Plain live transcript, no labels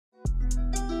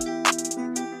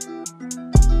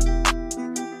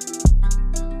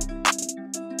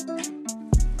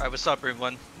Alright, what's up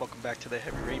everyone? Welcome back to the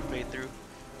Heavy Rain playthrough.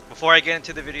 Before I get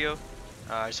into the video,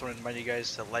 I just want to remind you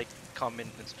guys to like,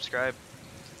 comment, and subscribe.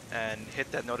 And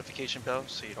hit that notification bell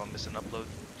so you don't miss an upload.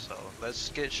 So let's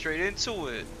get straight into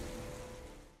it.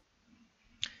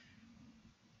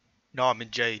 No, I'm in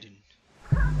Jaden.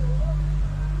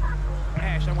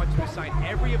 Ash, I want you to assign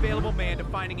every available man to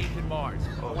finding Ethan Mars.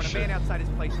 Oh, I want shit. a man outside his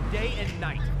place day and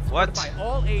night. What? Notify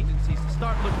all agencies to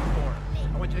start looking for him.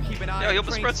 I want you to keep an eye Yeah, on you'll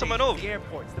the train spread someone stations, over. the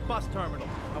airports, the bus terminals.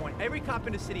 I want every cop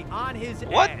in the city on his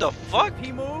What ass. the fuck? If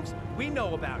he moves, we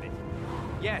know about it.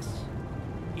 Yes,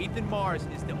 Ethan Mars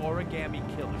is the origami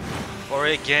killer.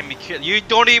 Origami kid. You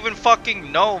don't even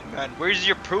fucking know, man. Where's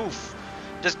your proof?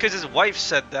 Just because his wife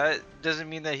said that doesn't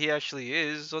mean that he actually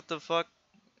is. What the fuck?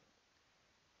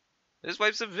 His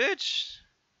wife's a bitch.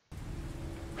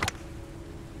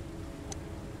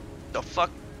 The fuck?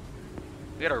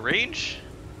 We got a range?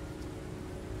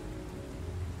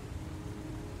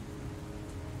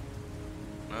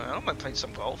 I don't mind playing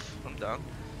some golf. I'm down.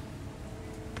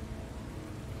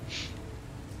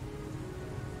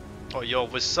 Oh, yo,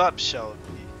 what's up, Shelby?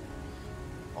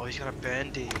 Oh, he's got a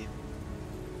band-aid.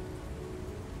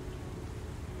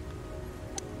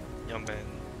 Yo, man.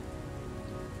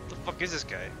 What the fuck is this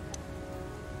guy?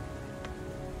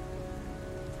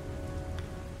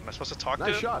 Am I supposed to talk to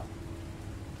him? Nice shot.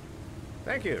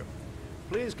 Thank you.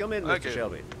 Please come in, Mr. Okay.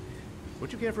 Shelby.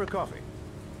 Would you care for a coffee?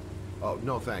 Oh,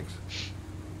 no thanks.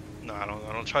 No, I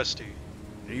don't trust you.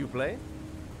 Do you play?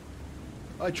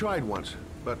 I tried once,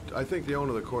 but I think the owner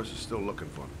of the course is still looking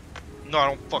for me. No, I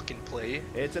don't fucking play.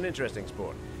 It's an interesting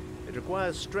sport. It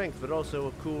requires strength, but also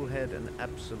a cool head and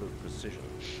absolute precision.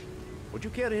 Would you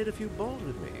care to hit a few balls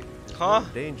with me? There's Huh? no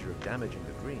danger of damaging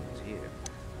the greens here.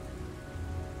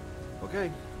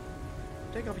 Okay.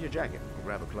 Take off your jacket and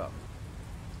grab a club.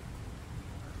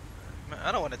 Man,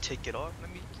 I don't want to take it off.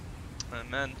 Let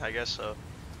me... man, I guess so.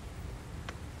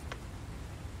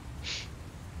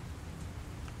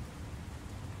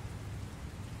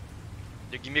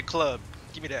 Yo, give me a club.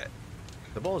 Give me that.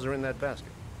 The balls are in that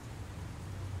basket.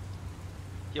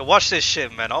 Yo, watch this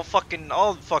shit, man. I'll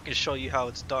fucking show you how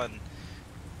it's done.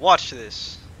 Watch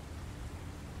this.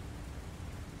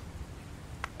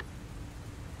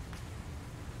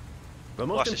 The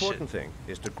Watch most this important thing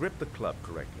is to grip the club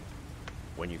correctly.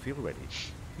 When you feel ready,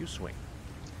 you swing.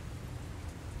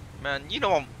 Man, you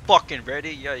know I'm fucking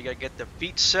ready. Yeah, you gotta get the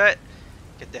feet set,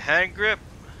 get the hand grip.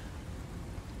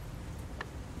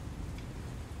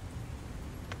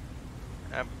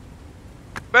 And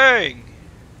bang!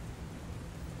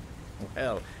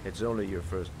 Well, it's only your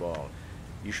first ball.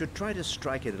 You should try to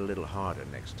strike it a little harder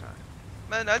next time.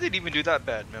 Man, I didn't even do that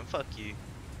bad, man. Fuck you.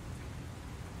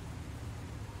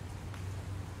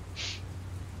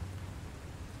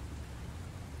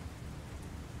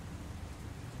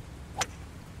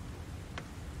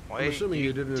 Why I'm assuming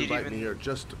you didn't invite even, me here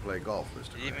just to play golf,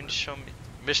 Mr. Didn't even Kramer. show me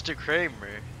Mr.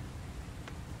 Kramer.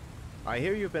 I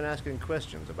hear you've been asking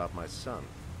questions about my son.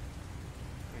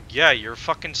 Yeah, your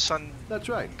fucking son That's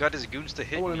right. got his goons to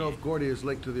hit I want me. to know if Gordy is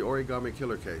linked to the origami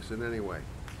killer case in any way.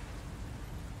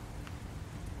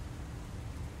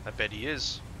 I bet he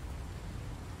is.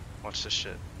 Watch this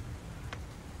shit.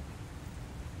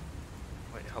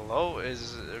 Wait, hello? Are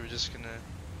we just gonna...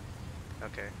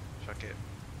 Okay, fuck it.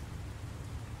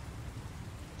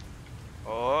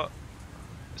 Oh,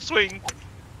 swing!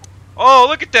 Oh,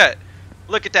 look at that!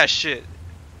 Look at that shit!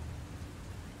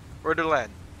 Where'd it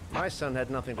land? My son had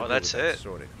nothing to Oh, do that's with that it?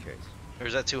 sordid case. Or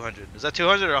is that 200? Is that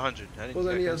 200 or 100? Well,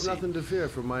 then he has nothing to fear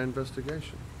from my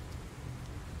investigation.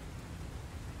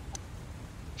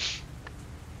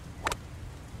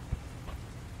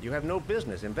 You have no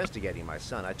business investigating my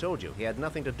son. I told you, he had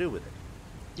nothing to do with it.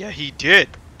 Yeah, he did.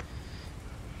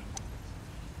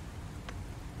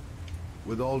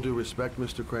 With all due respect,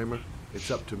 Mr. Kramer,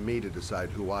 it's up to me to decide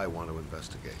who I want to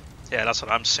investigate. Yeah, that's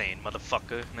what I'm saying,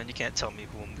 motherfucker. Man, you can't tell me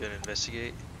who I'm gonna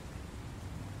investigate.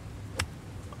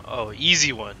 Oh,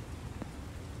 easy one.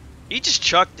 He just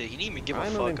chucked it. He didn't even give a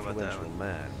I'm fuck an about that influential one.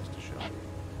 man, Mr. Shelby,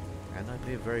 and I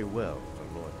pay very well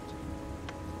for loyalty.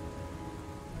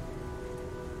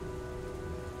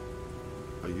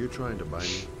 Are you trying to buy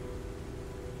me?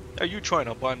 Are you trying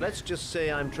to buy me? Let's just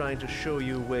say I'm trying to show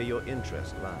you where your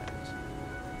interest lies.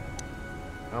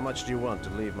 How much do you want to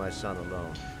leave my son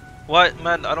alone? What,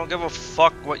 man? I don't give a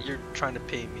fuck what you're trying to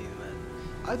pay me, man.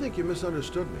 I think you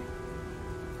misunderstood me.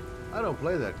 I don't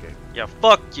play that game. Yeah,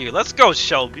 fuck you. Let's go,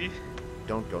 Shelby.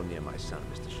 Don't go near my son,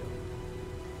 Mr. Shelby.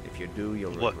 If you do,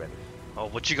 you'll What? regret it. Oh,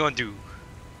 what you gonna do?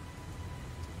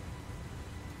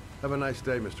 Have a nice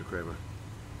day, Mr. Kramer.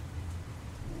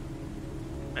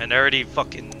 And I already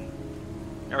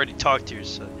talked to your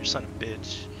son. Your son a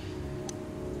bitch.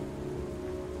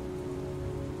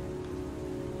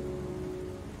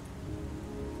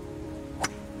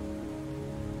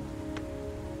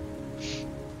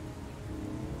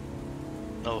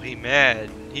 Oh, he mad.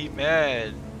 He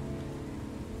mad.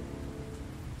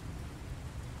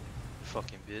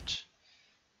 Fucking bitch.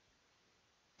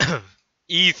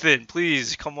 Ethan,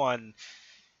 please, come on.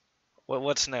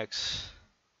 What's next?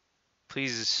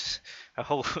 Please, I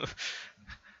hope.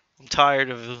 I'm tired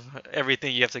of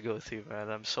everything you have to go through, man.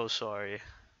 I'm so sorry.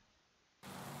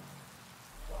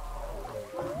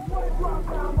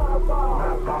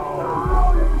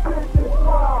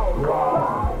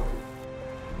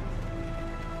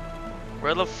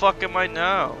 Where the fuck am I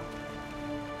now?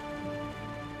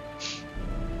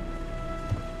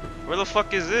 Where the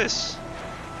fuck is this?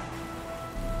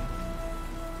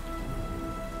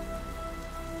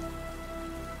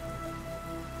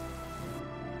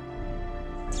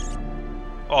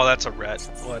 Oh, that's a rat.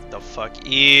 What the fuck?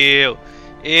 Ew.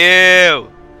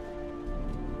 Ew.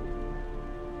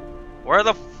 Where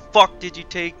the fuck did you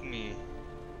take me?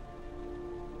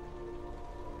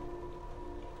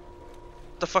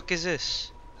 What the fuck is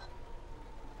this?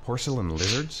 Porcelain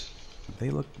lizards? They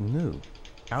look new.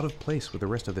 Out of place with the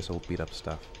rest of this old beat up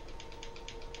stuff.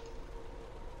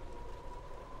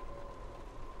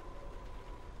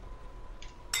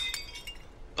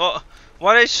 Oh,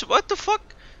 what the fuck?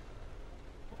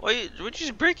 What'd you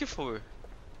just break it for? Am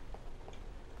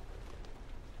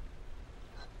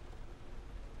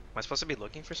I supposed to be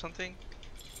looking for something?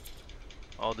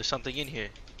 Oh, there's something in here.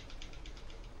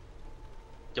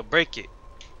 Yo, break it.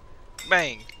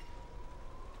 Bang.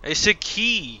 It's a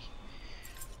key.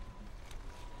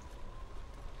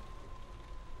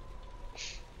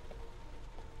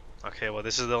 Okay, well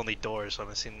this is the only door, so I'm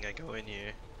assuming I go in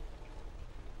here.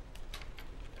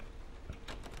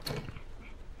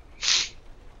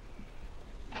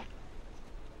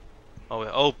 Oh,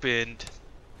 it opened.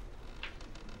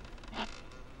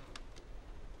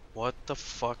 What the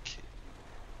fuck?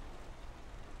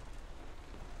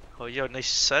 Oh, yo, nice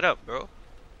setup, bro.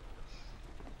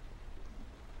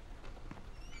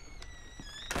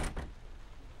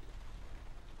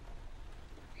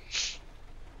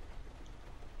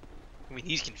 I mean,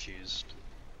 he's confused.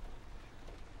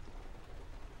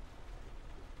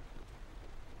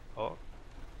 Oh,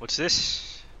 what's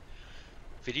this?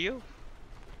 Video?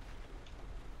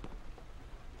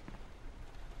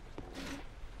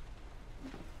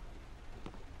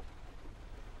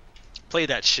 Play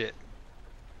that shit.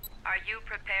 Are you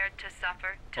prepared to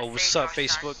suffer to Oh, what's save up, your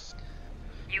Facebook? son?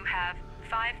 You have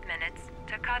 5 minutes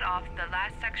to cut off the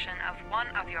last section of one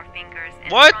of your fingers in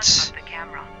What? front of the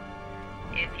camera.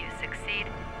 If you succeed,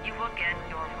 you will get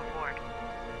your reward.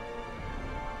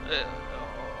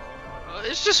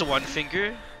 It's just one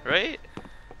finger, right?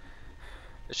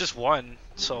 It's just one,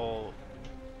 so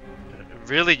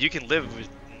really you can live with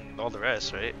all the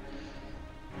rest, right?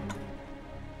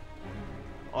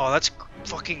 Oh, that's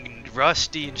fucking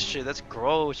rusty and shit. That's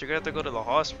gross. You're gonna have to go to the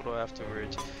hospital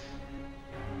afterwards.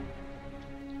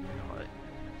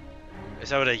 Is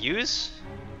that what I use?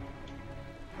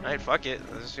 Alright, fuck it.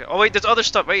 Oh wait, there's other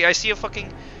stuff. Wait, I see a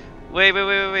fucking... Wait.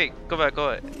 Go back,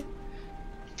 go ahead.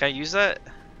 Can I use that?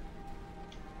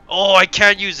 Oh, I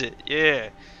can't use it. Yeah.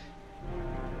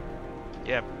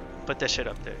 Yeah, put that shit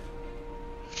up there.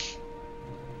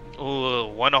 Oh,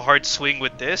 want a hard swing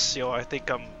with this? Yo, I think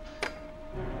I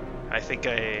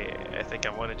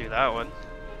want to do that one.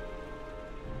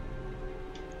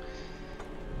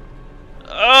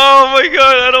 Oh my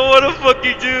god, I don't want to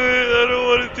fucking do it. I don't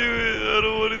want to do it. I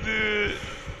don't want to do it.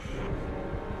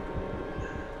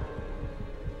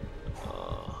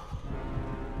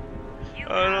 You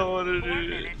I don't want to have 4 do it.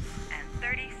 minutes and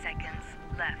 30 seconds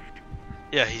left.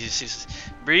 Yeah, he just needs to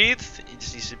breathe. He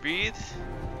just needs to breathe.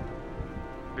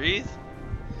 Breathe.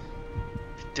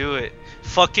 Do it.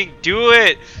 Fucking do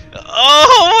it.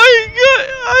 Oh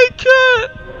my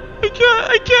god.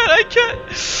 I can't.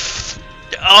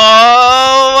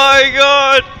 Oh my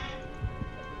god.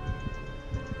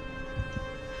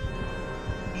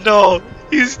 No.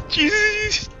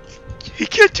 Jesus. He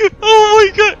can't do it. Oh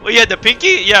my god. Oh yeah, the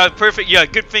pinky? Yeah, perfect. Yeah,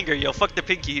 good finger. Yo, fuck the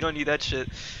pinky. You don't need that shit.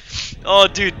 Oh,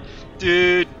 dude.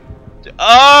 Dude.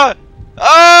 Ah!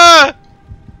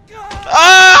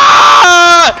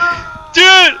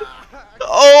 Dude!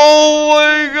 Oh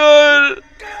my god!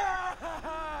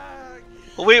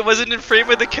 Wait, was it in frame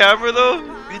with the camera though?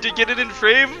 Did you get it in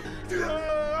frame?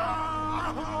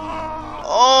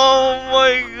 Oh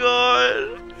my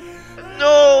god!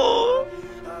 No!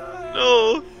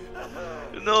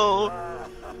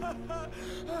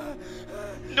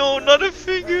 No, not a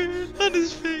finger! Not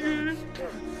his finger!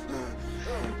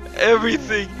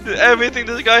 Everything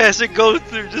this guy has to go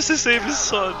through just to save his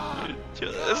son.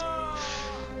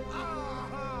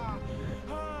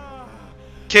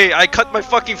 Okay, I cut my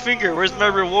fucking finger. Where's my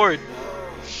reward?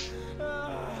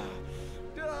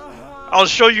 I'll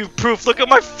show you proof. Look at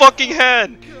my fucking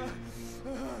hand.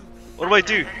 What do I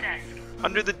do?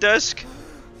 Under the desk?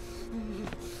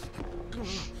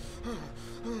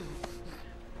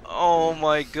 Oh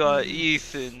my god,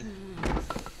 Ethan.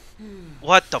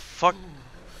 What the fuck?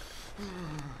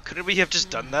 Couldn't we have just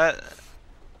done that?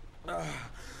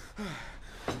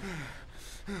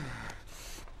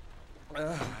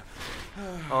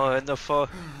 Oh, and the fuck.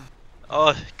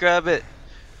 Oh, grab it.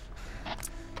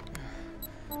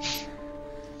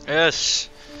 Yes.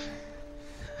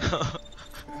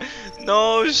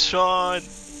 No, Sean.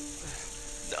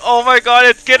 Oh my god,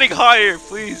 it's getting higher.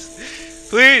 Please.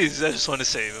 Please. I just want to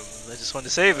save him. I just want to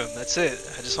save him. That's it.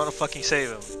 I just want to fucking save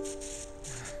him.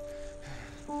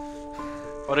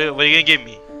 What are you gonna give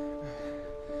me?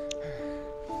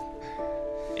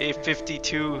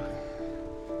 852.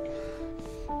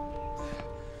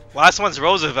 Last one's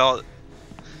Roosevelt.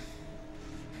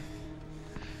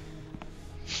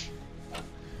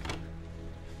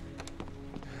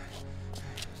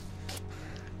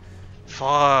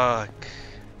 Fuck.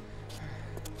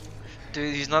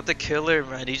 Dude, he's not the killer,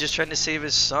 man. He's just trying to save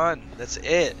his son. That's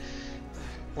it.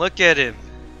 Look at him.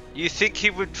 You think he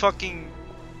would fucking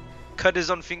cut his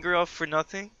own finger off for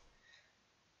nothing?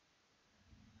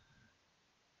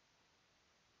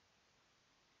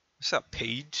 What's that,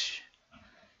 Paige?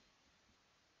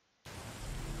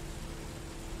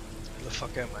 Where the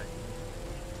fuck am I?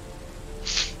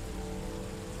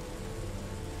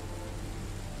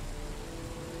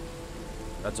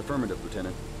 That's affirmative,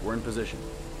 Lieutenant. We're in position.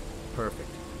 Perfect.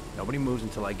 Nobody moves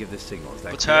until I give the signal. Is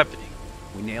that What's clear? happening?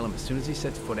 We nail him as soon as he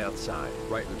sets foot outside.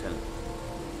 Right, Lieutenant.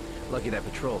 Lucky that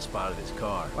patrol spotted his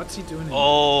car. What's he doing in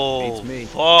Oh, Beats me.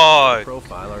 fuck.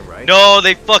 Profiler, right? No,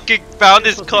 they fucking found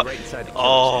his Supposed to be car. right inside the killer's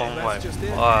Oh head. my That's just it.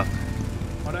 fuck.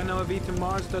 What I know of Ethan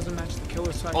Mars doesn't match the killer's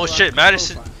Oh psychological shit,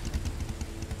 Madison. profile.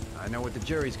 I know what the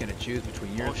jury's gonna choose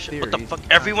between your Oh shit, theories. what the fuck?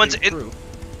 and Everyone's concrete in. proof.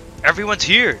 Everyone's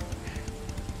here.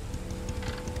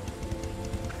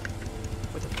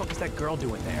 What the fuck is that girl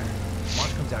doing there?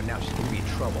 Marge comes out now, she's gonna be in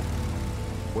trouble.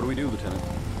 What do we do, Lieutenant?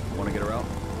 Want to get her out?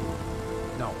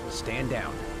 No, stand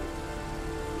down.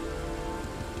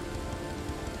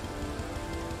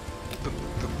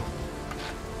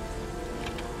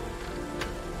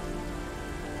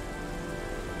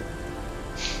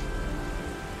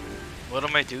 What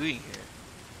am I doing here?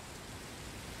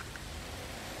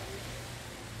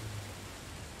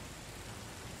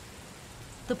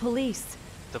 The police.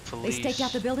 The They police. staked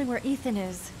out the building where Ethan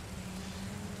is.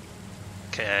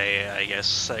 Okay, I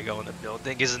guess I go in the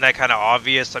building. Isn't that kind of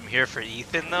obvious? I'm here for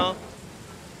Ethan, though.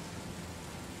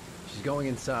 She's going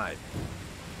inside.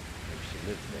 Maybe she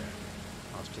lives there.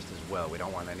 Well, it's just as well. We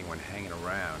don't want anyone hanging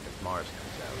around if Mars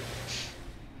comes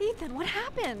out. Ethan, what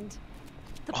happened?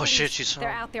 The Oh, shit, police, she's They're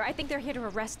home. out there. I think they're here to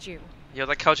arrest you. Yo,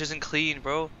 that couch isn't clean,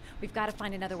 bro. We've got to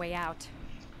find another way out.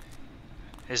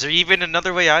 Is there even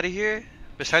another way out of here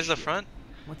besides the front?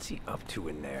 What's he up to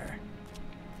in there?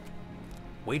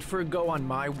 Wait for a go on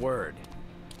my word.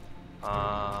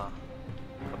 Up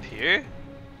here?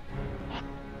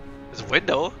 There's a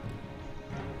window.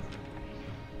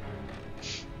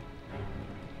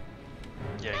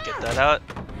 Yeah, get that out.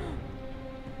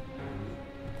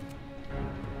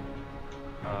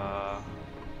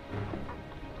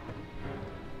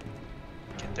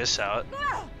 Get this out.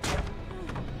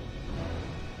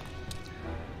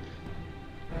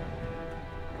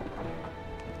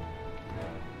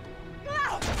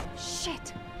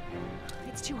 Shit!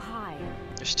 It's too high.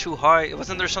 It's too high.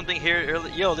 Wasn't there something here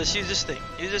earlier? Yo, let's use this thing.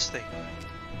 Use this thing.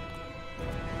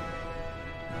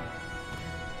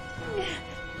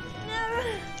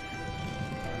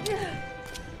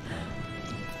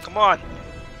 Come on.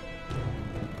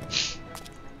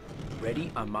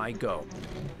 Ready on my go.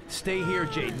 Stay here,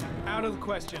 Jaden. Out of the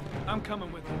question. I'm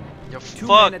coming with you. Yo, Two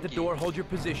fuck men at the you. door, hold your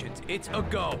positions. It's a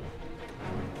go.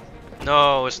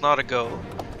 No, it's not a go.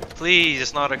 Please,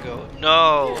 it's not a go.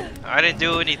 No, I didn't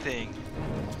do anything.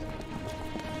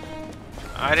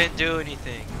 I didn't do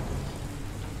anything.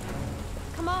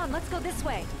 Come on, let's go this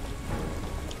way.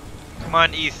 Come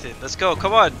on, Ethan. Let's go.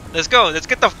 Come on. Let's go. Let's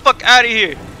get the fuck out of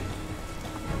here.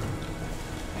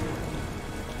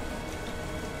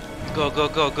 Go, go,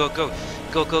 go, go, go.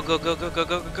 Go, go, go, go, go, go,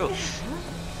 go, go, go.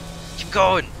 Keep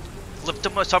going. Lift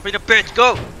them up, top of the bitch.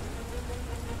 Go.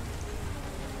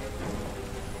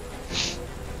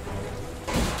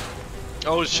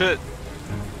 Oh shit.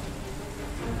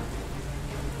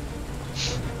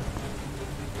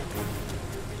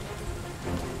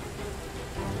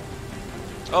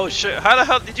 Oh shit. How the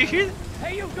hell did you hear that?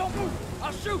 Hey, you don't move.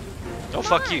 I'll shoot. Oh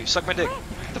fuck you. Suck my dick.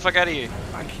 Get the fuck out of here.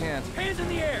 I can't. Hands in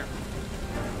the air.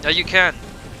 Yeah, you can.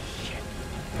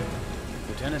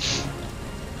 Lieutenant,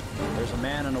 there's a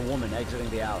man and a woman exiting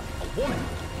the alley. A woman?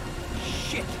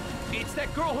 Shit! It's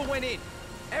that girl who went in.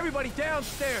 Everybody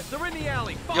downstairs. They're in the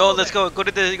alley. Yo, let's go. Go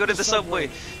to the subway.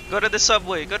 Go to the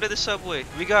subway. Go to the subway.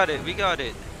 We got it. We got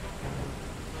it.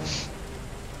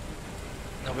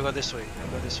 No, we go this way.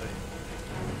 We go this way.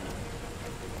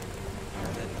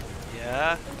 And then,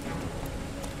 yeah.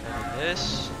 And then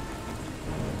this.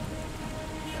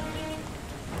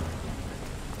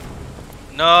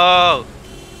 No.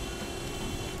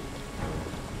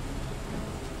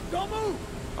 Don't move.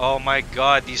 Oh my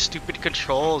God! These stupid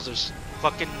controls are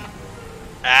fucking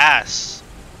ass.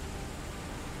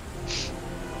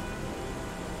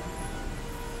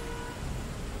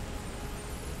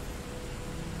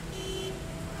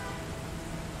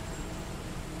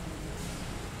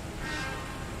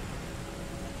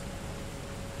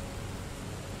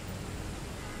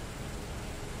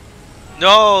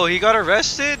 No, he got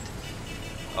arrested?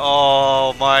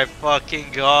 Oh my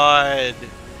fucking God.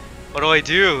 What do I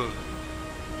do?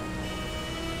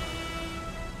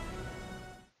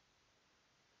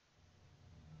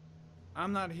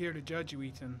 I'm not here to judge you,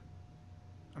 Ethan.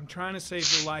 I'm trying to save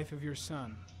the life of your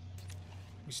son.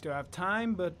 We still have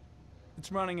time, but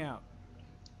it's running out.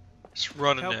 It's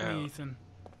running out. Help me, Ethan.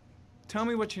 Tell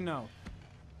me what you know.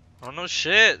 I don't know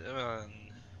shit, man.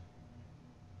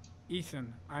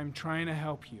 Ethan, I'm trying to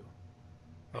help you.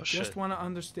 I just want to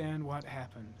understand what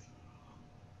happened.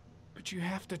 But you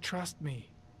have to trust me.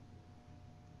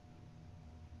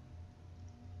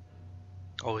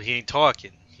 Oh, he ain't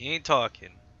talking. He ain't talking.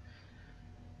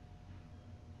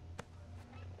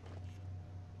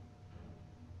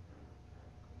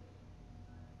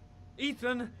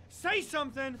 Ethan, say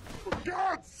something! For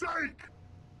God's sake!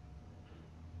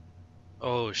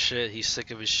 Oh shit, he's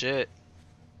sick of his shit.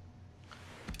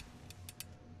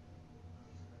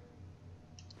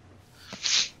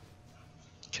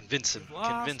 Convince him.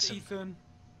 Convince him. Ethan.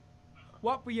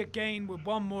 What will you gain with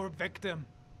one more victim?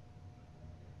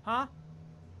 Huh?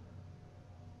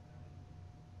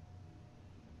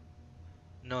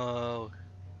 No.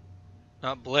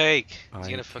 Not Blake. He's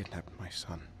I gonna fuck. kidnapped my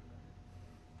son.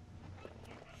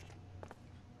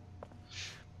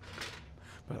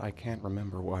 But I can't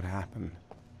remember what happened.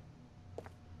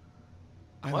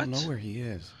 I don't know where he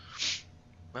is.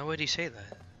 Why would he say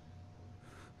that?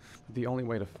 The only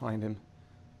way to find him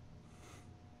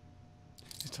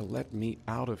is to let me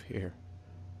out of here.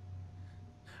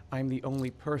 I'm the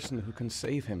only person who can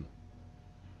save him.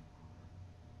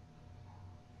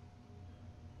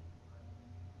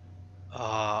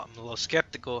 I'm a little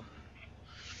skeptical.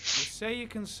 You say you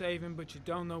can save him, but you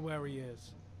don't know where he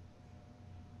is.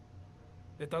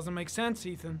 It doesn't make sense,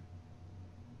 Ethan.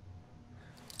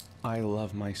 I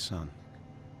love my son.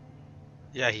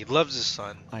 Yeah, he loves his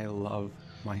son. I love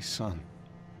my son.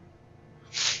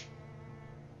 If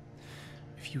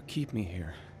you keep me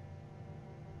here,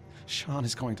 Sean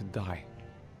is going to die.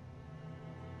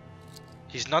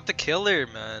 He's not the killer,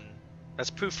 man.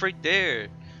 That's proof right there.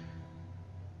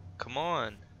 Come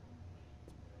on.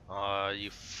 Aw, you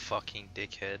fucking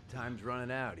dickhead. Time's running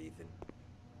out, Ethan.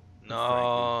 No,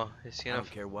 I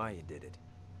don't care why you did it.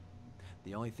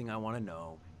 The only thing I want to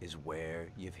know is where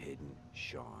you've hidden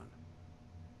Sean.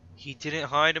 He didn't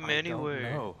hide him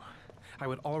anywhere. No, I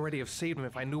would already have saved him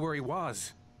if I knew where he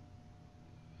was.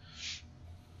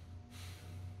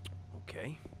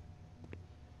 Okay.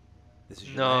 This is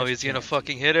your No, last he's gonna chance,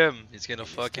 fucking Ethan. hit him. He's gonna And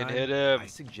this fucking time, hit him. I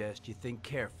suggest you think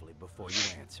carefully before you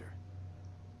answer.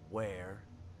 Where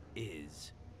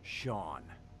is Sean?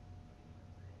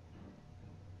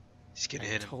 He's gonna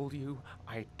hit him. I told you,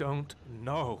 I don't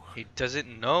know. He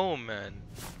doesn't know, man.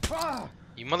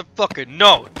 You motherfucker,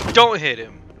 no! Don't hit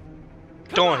him.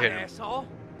 Don't hit him. Asshole.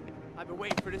 I've been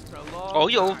waiting for this for a long Oh,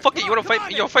 yo, time. fuck it. You Come wanna on, fight come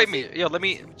me? on, Yo, then, fight pussy. me. Yo, let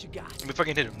me See what you got.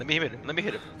 fucking hit him. Let me hit him. Let me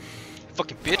hit him.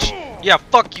 Fucking bitch. Yeah,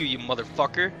 fuck you, you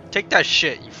motherfucker. Take that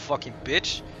shit, you fucking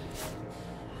bitch.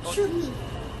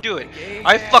 Do it.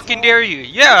 I fucking dare you.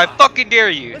 Yeah, I fucking dare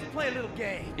you. Let's play a little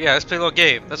game. Yeah, let's play a little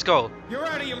game. Let's go. You're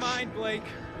out of your mind, Blake.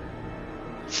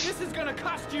 This is gonna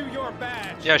cost you your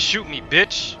badge. Yeah, shoot me,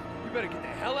 bitch. You better get the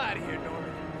hell out of here,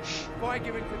 Norman. Before I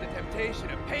give in to the temptation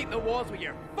of painting the walls with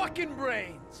your fucking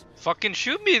brains. Fucking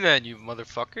shoot me then, you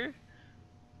motherfucker.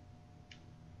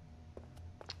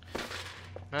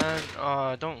 Man,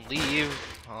 don't leave.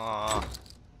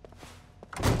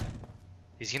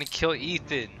 He's gonna kill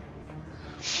Ethan.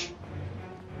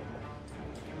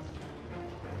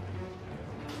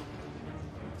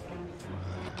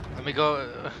 Let me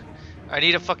go. I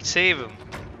need to fucking save him.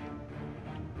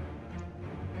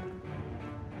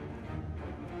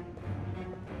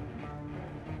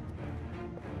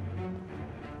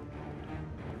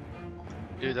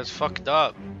 Dude, that's fucked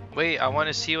up. Wait, I want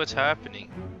to see what's happening.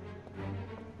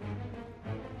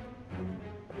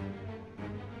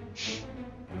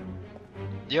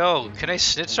 Yo, can I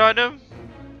snitch on him?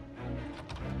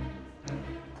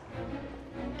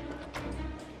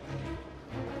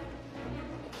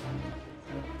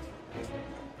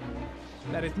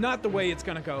 That is not the way it's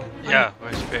gonna go. Yeah,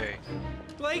 where's Barry?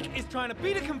 Blake is trying to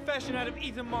beat a confession out of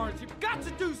Ethan Mars. You've got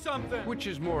to do something. Which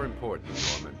is more important,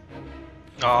 Norman?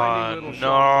 Oh, Finding little Sean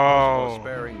Mars or no.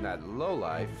 sparing that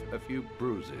lowlife a few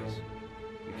bruises.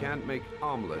 You can't make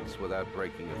omelets without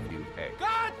breaking a few eggs.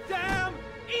 God damn!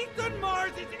 Ethan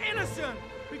Mars is innocent!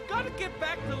 We've got to get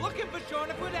back to looking for Sean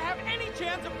if we're to have any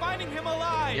chance of finding him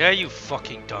alive! Yeah, you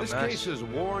fucking This dumbass. case has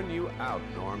worn you out,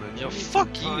 Norman. Yo, You need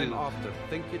fuck some time you. off to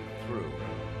think it through.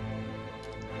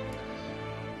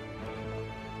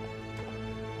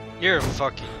 You're a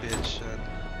fucking bitch, man.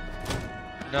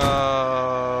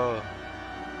 No.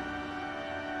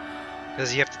 Does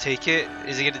he have to take it?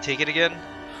 Is he gonna take it again?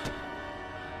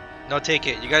 No, take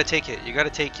it. You gotta take it. You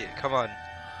gotta take it. Come on.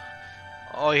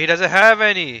 Oh, he doesn't have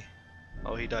any.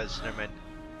 Oh, he does. Never mind.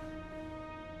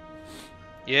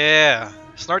 Yeah.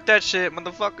 Snort that shit,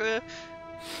 motherfucker.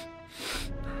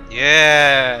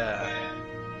 Yeah.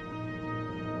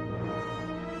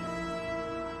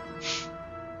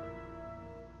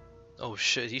 Oh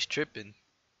shit, he's tripping.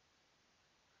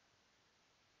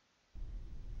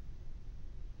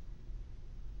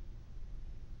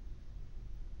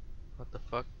 What the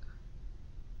fuck?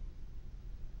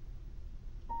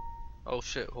 Oh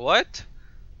shit, what?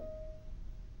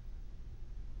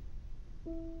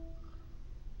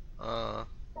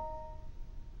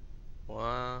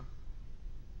 What?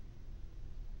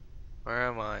 Where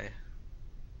am I?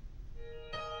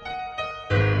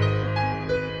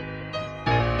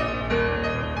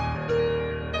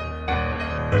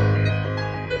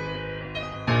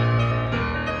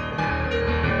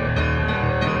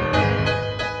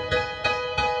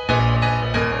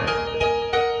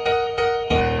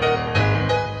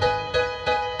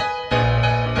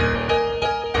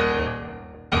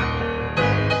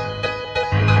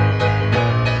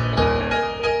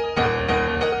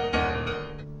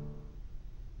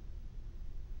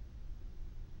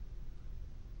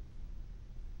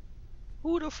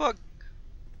 Who the fuck?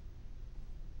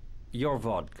 Your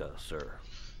vodka, sir.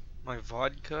 My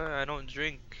vodka? I don't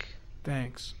drink.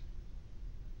 Thanks.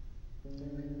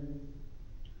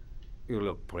 You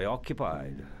look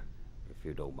preoccupied, if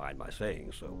you don't mind my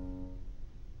saying so.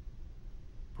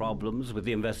 Problems with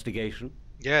the investigation?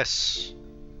 Yes.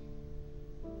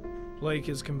 Blake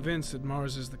is convinced that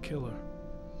Mars is the killer.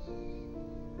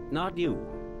 Not you.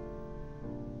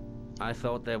 I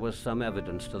thought there was some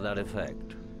evidence to that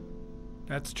effect.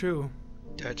 That's true.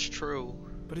 That's true.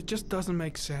 But it just doesn't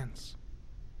make sense.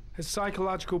 His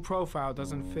psychological profile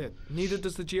doesn't fit. Neither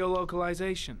does the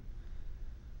geolocalization.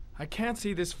 I can't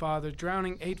see this father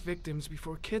drowning 8 victims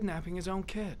before kidnapping his own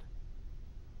kid.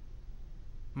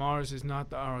 Mars is not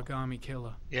the origami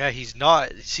killer. Yeah, he's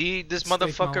not. See, this Stake my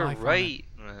motherfucker life on right,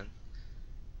 man.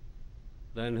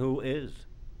 Then who is?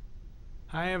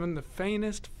 I haven't the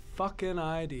faintest fucking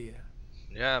idea.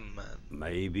 Yeah, man.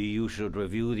 Maybe you should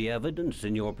review the evidence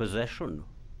in your possession.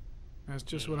 That's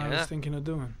just what I Yeah. was thinking of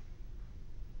doing.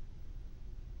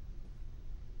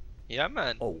 Yeah,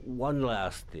 man. Oh, one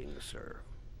last thing, sir.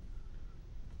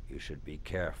 You should be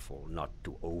careful not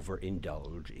to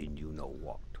overindulge in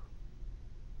you-know-what.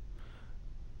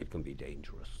 It can be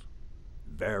dangerous.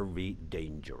 Very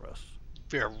dangerous.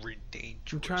 Very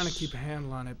dangerous. I'm trying to keep a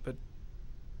handle on it, but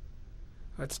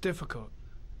that's difficult.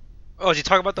 Oh, is he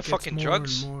talking about the It gets fucking more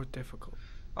drugs? and more difficult.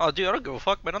 Oh, dude, I don't give a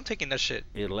fuck, man. I'm taking that shit.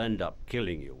 It'll end up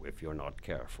killing you if you're not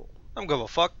careful. I don't give a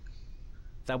fuck.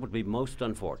 That would be most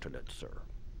unfortunate, sir.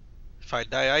 If I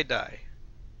die, I die.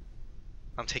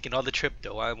 I'm taking all the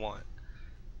Tripto I want.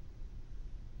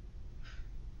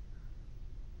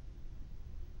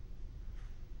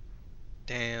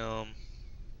 Damn.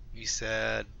 You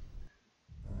sad.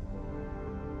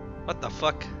 What the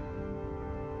fuck?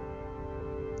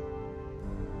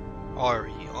 Are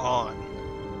you on?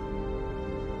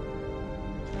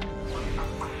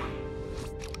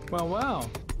 Well, well.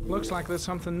 Looks like there's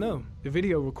something new. The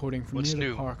video recording from What's near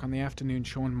new? the park on the afternoon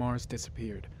Sean Mars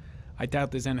disappeared. I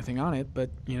doubt there's anything on it, but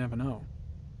you never know.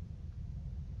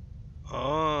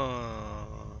 Oh.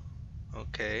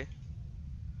 Okay.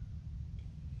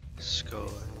 Let's go.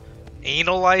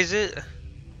 Analyze it?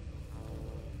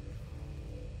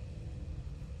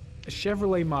 A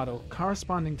Chevrolet model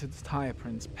corresponding to the tire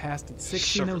prints passed at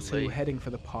 1602 Chevrolet. heading for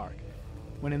the park,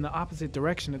 when in the opposite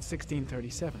direction at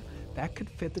 1637. That could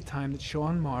fit the time that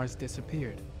Sean Mars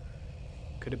disappeared.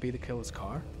 Could it be the killer's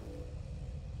car?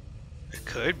 It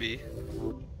could be.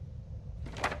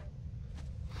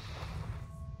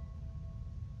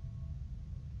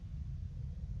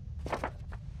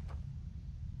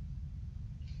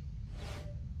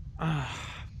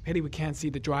 Pity we can't see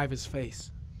the driver's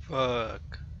face.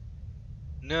 Fuck.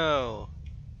 No.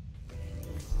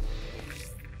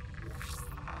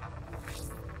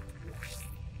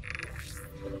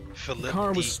 The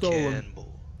car was stolen.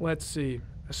 Campbell. Let's see.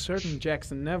 A certain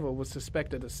Jackson Neville was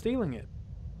suspected of stealing it,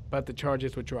 but the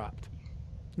charges were dropped.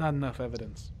 Not enough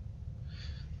evidence.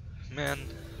 Man.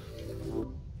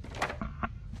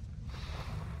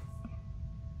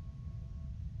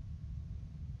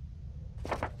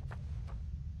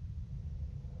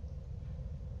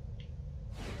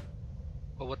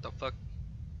 Oh, what the fuck?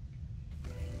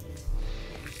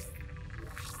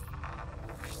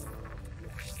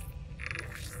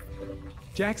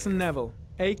 Jackson Neville,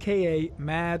 aka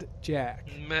Mad Jack,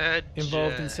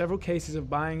 involved in several cases of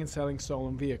buying and selling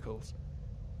stolen vehicles.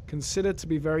 Considered to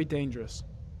be very dangerous.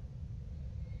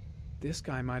 This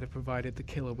guy might have provided the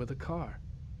killer with a car.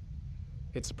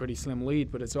 It's a pretty slim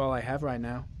lead, but it's all I have right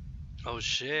now. Oh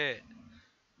shit.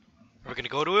 We're gonna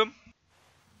go to him?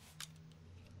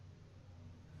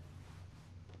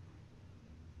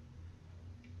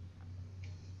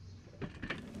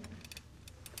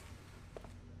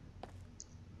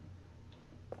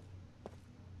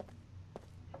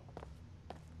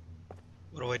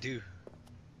 What do I do?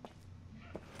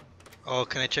 Oh,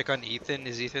 can I check on Ethan?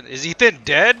 Is Ethan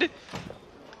dead?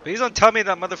 Please don't tell me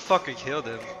that motherfucker killed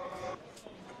him.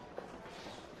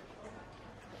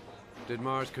 Did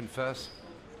Mars confess?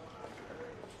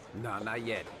 No, not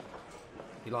yet.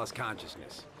 He lost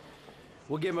consciousness.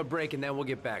 We'll give him a break and then we'll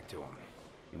get back to him.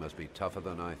 He must be tougher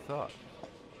than I thought.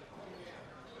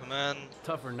 Man.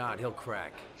 Tough or not, he'll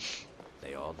crack.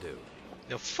 They all do.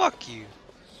 No, fuck you.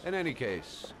 In any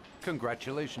case,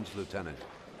 congratulations, Lieutenant.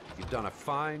 You've done a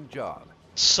fine job.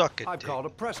 Suck it, I've dick. called a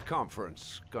press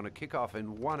conference. Gonna kick off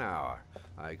in 1 hour.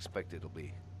 I expect it'll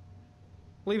be...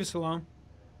 Leave us alone.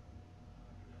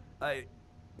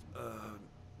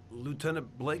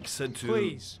 Lieutenant Blake said to...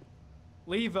 Please,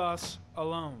 leave us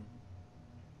alone.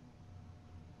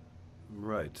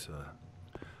 Right,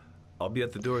 I'll be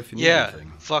at the door if you need anything.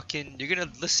 Yeah, fucking, you're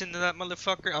gonna listen to that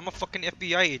motherfucker? I'm a fucking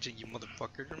FBI agent, you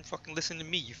motherfucker. You're gonna fucking listen to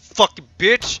me, you fucking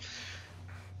bitch!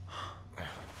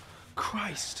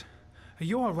 Christ. Are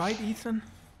you alright, Ethan?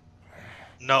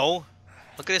 No.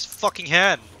 Look at his fucking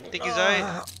hand. You think he's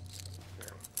alright?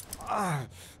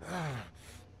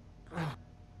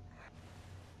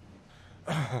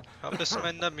 Help this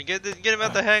man up and get him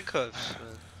out the handcuffs.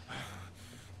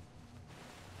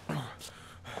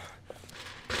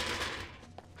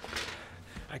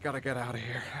 I gotta get out of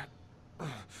here.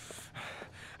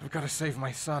 I've gotta save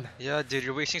my son. Yeah, dude,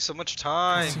 you're wasting so much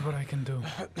time. Let's see what I can do.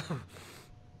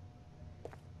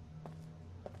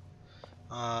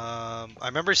 I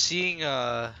remember seeing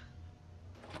a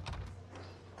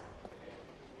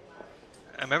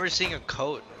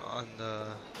coat on the...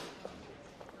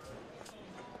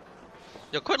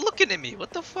 Yo, quit looking at me,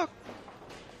 what the fuck?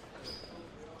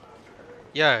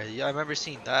 Yeah, I remember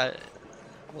seeing that.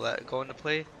 Will that go into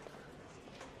play?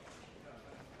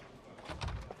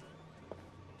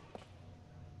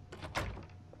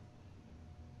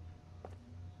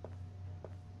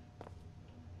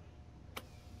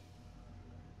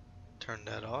 Turn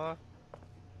that off.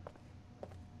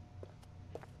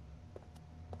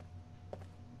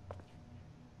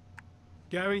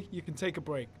 Gary, you can take a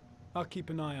break. I'll keep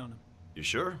an eye on him. You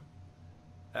sure?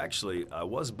 Actually, I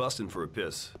was busting for a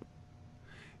piss.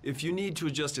 If you need to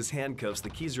adjust his handcuffs, the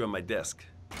keys are on my desk.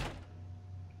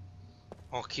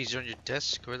 Oh, keys are on your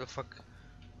desk? Where the fuck?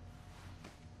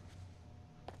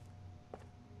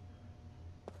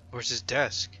 Where's his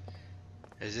desk?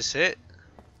 Is this it?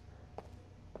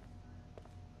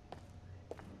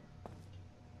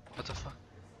 What the fuck?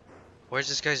 Where's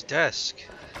this guy's desk?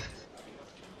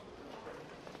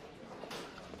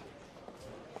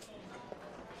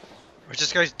 Where's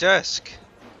this guy's desk?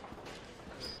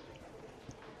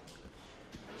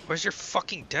 Where's your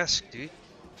fucking desk, dude?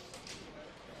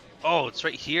 Oh, it's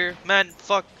right here? Man,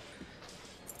 fuck.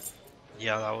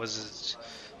 Yeah,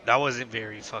 that wasn't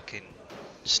very fucking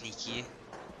sneaky.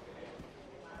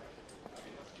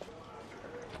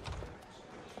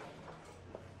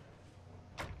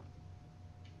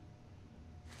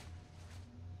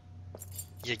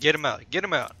 Yeah, get him out. Get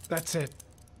him out. That's it.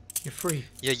 You're free.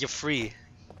 Yeah, you're free.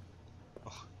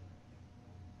 Oh.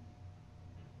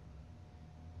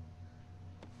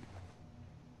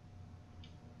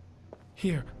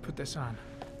 Here, put this on.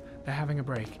 They're having a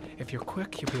break. If you're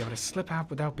quick, you'll be able to slip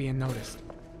out without being noticed.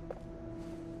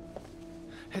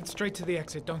 Head straight to the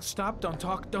exit. Don't stop, don't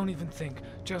talk, don't even think.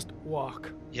 Just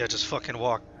walk. Yeah, just fucking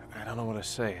walk. I don't know what to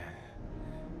say.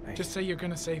 Just say you're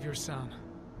gonna save your son.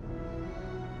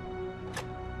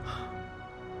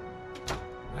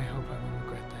 I hope I won't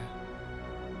regret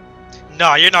that.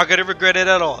 Nah, you're not gonna regret it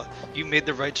at all. You made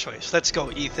the right choice. Let's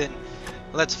go, Ethan.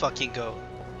 Let's fucking go.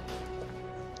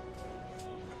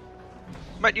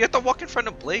 Man, you have to walk in front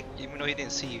of Blake, even though he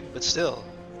didn't see you, but still.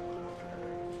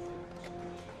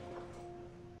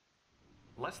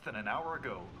 Less than an hour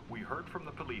ago, we heard from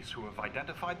the police who have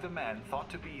identified the man thought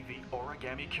to be the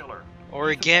Origami Killer.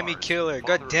 Origami Killer,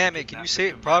 god damn it, can you say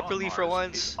it properly for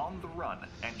once? Is on the run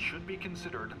and should be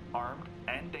considered armed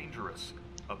and dangerous.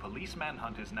 A police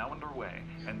manhunt is now underway,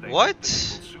 and they hope that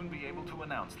they will soon be able to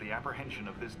announce the apprehension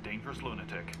of this dangerous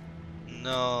lunatic.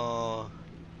 No.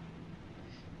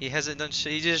 He hasn't done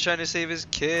shit, he's just trying to save his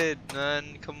kid,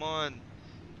 man, come on.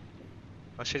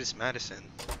 Oh shit, it's Madison.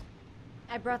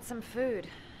 I brought some food.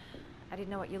 I didn't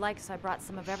know what you liked, so I brought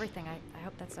some of everything. I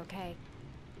hope that's okay.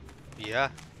 Yeah.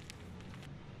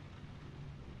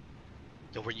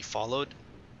 Yo, were you followed?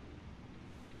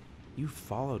 You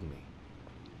followed me.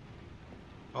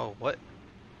 Oh, what?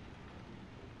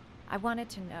 I wanted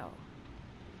to know.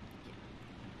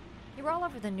 You're all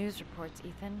over the news reports,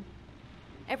 Ethan.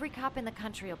 Every cop in the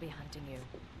country will be hunting you.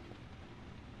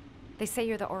 They say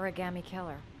you're the Origami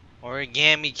Killer.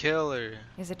 Origami Killer.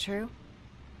 Is it true?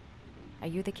 Are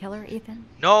you the killer, Ethan?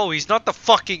 No, he's not the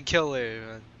fucking killer,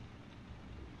 man.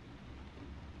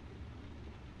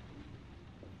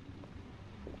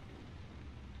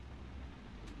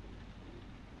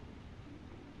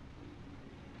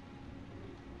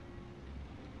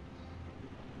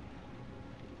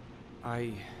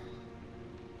 I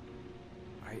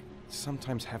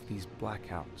sometimes have these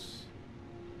blackouts.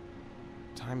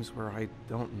 Times where I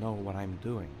don't know what I'm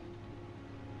doing.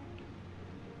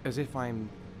 As if I'm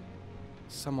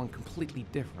someone completely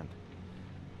different.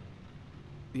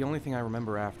 The only thing I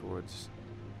remember afterwards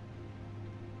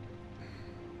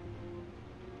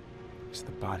is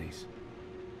the bodies.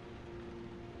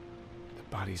 The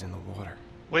bodies in the water.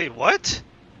 Wait, what?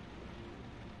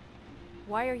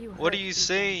 Why are you hurt, What are you Ethan?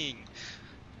 saying?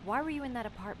 Why were you in that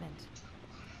apartment?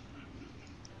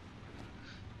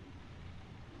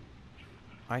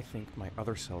 I think my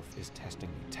other self is testing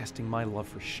me, testing my love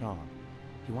for Sean.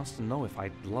 He wants to know if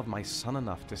I'd love my son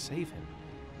enough to save him.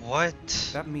 What?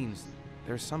 That means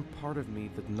there's some part of me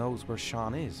that knows where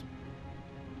Sean is.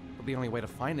 But the only way to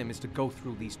find him is to go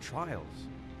through these trials.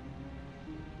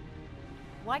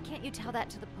 Why can't you tell that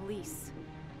to the police?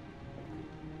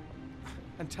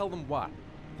 And tell them what?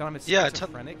 That I'm a Yeah,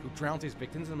 schizophrenic who drowned his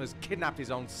victims and has kidnapped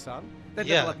his own son? Then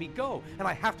Yeah. they'll let me go, and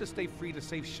I have to stay free to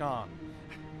save Sean.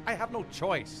 I have no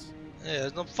choice. Yeah,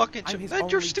 there's no fucking I'm his choice. You're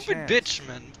a only stupid chance. bitch,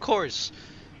 man. Of course.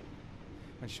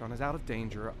 When Sean is out of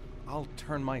danger, I'll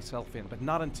turn myself in, but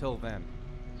not until then.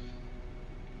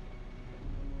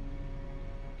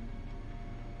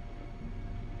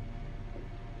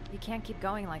 You can't keep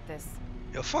going like this.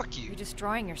 Yo, fuck you. You're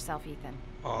destroying yourself, Ethan.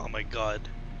 Oh my god.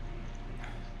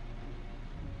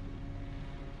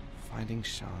 Finding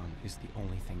Sean is the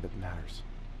only thing that matters.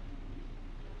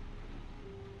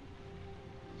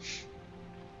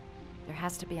 There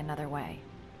has to be another way.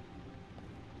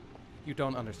 You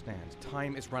don't understand.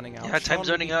 Time is running out. Yeah, Sean time's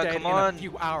will running be out. dead Come in on. a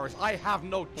few hours. I have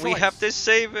no choice. We have to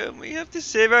save him. We have to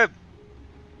save him.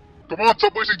 Come on,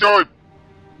 stop wasting time!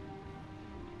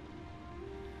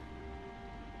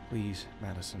 Please,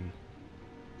 Madison.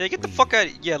 Yeah, get the fuck out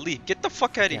of Yeah, leave. Get the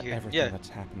fuck out of Forget here. everything Yeah. that's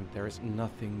happened. There is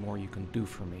nothing more you can do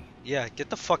for me. Yeah, get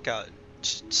the fuck out.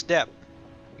 Step.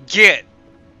 Get.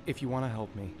 If you want to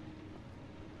help me,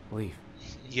 leave.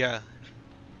 Yeah,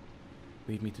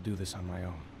 Leave me to do this on my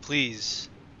own. please.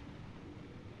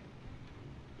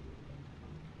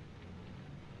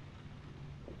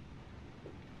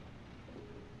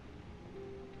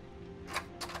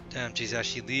 Damn, she's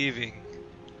actually leaving.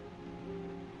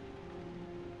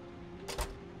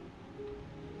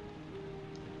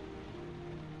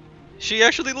 She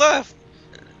actually left.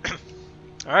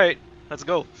 Alright, let's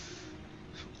go.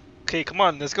 Okay, come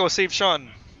on, let's go save Sean.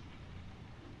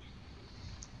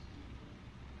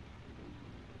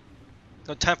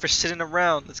 No time for sitting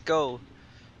around, let's go.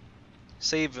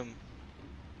 Save him.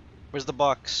 Where's the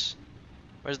box?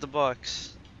 Where's the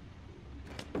box?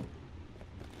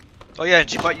 Oh yeah, and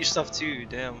she bought you stuff too,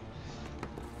 damn.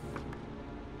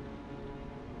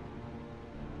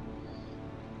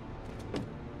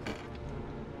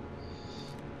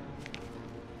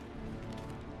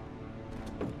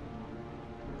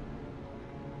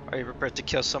 Are you prepared to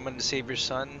kill someone to save your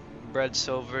son? Brad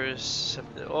Silvers.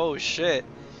 Oh shit.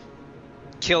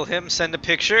 Kill him, send a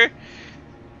picture?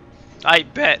 I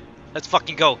bet. Let's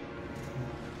fucking go.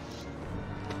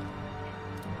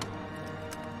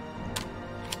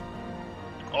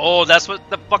 Oh, that's what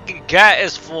the fucking gat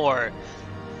is for.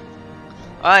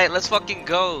 Alright, let's fucking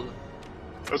go.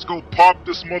 Let's go pop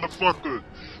this motherfucker.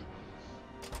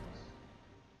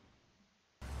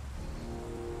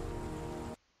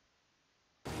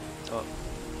 Oh.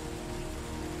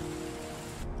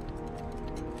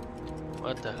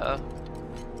 What the hell?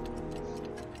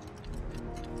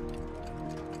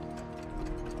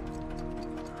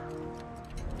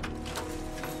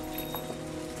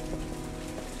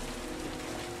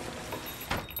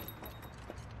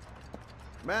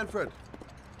 Manfred.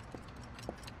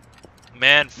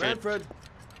 Manfred.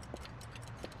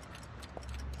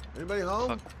 Anybody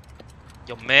home? Fuck.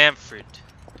 Yo, Manfred.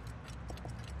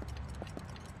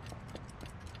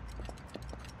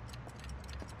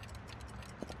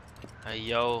 Hey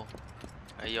yo,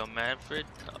 Manfred.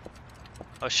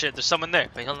 Oh shit, there's someone there.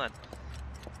 Wait, hold on.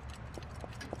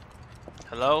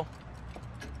 Hello?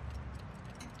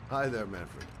 Hi there,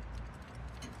 Manfred.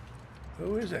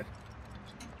 Who is it?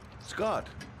 Scott.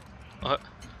 What?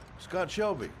 Scott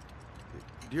Shelby.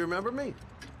 Do you remember me?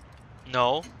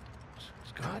 No.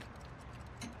 Scott?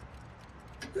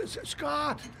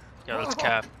 Scott! Yeah, that's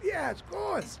Cap. Yes, of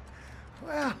course.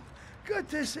 Well, good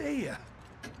to see you.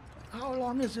 How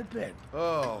long has it been?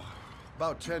 Oh,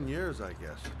 about 10 years, I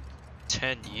guess.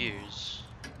 10 years?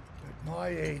 At my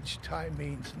age, time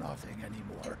means nothing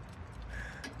anymore.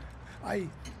 I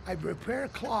repair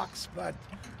clocks, but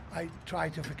I try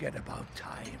to forget about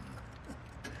time.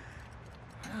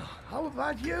 Well, how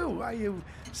about you? Are you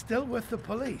still with the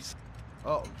police?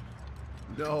 Oh,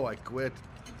 no, I quit.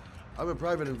 I'm a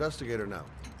private investigator now.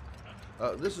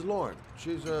 This is Lauren.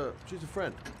 She's a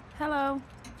friend. Hello.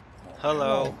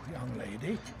 Hello. Young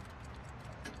lady.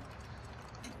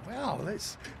 Well,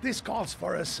 this calls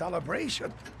for a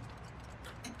celebration.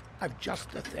 I've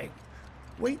just the thing.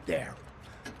 Wait there.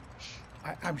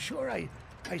 I'm sure I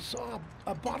saw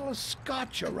a bottle of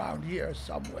scotch around here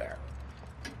somewhere.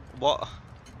 What?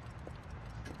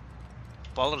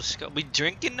 Bottle of scotch? We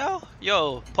drinking now?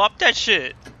 Yo, pop that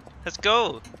shit. Let's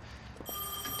go.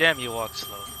 Damn, you walk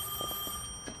slow.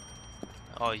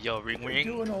 Oh, yo, ring.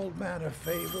 Do an old man a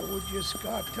favor, would you,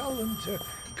 Scott? Tell him to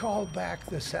call back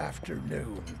this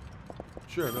afternoon.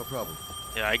 Sure, no problem.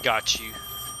 Yeah, I got you.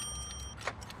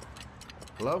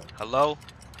 Hello? Hello?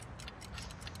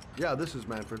 Yeah, this is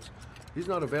Manfred's. He's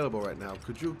not available right now.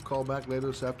 Could you call back later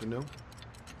this afternoon?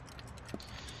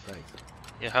 Thanks.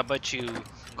 Yeah, how about you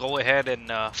go ahead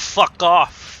and fuck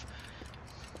off?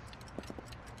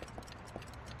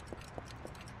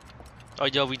 Oh,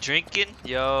 yo, we drinking?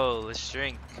 Yo, let's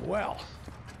drink. Well,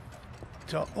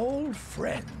 to old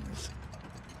friends.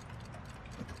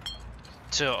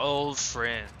 To old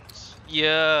friends.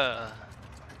 Yeah.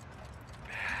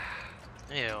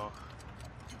 Ew.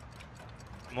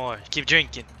 More. Keep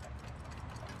drinking.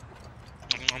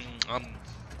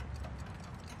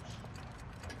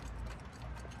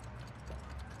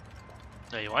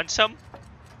 Oh, you want some?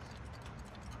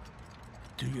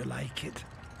 Do you like it?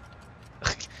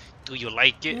 Do you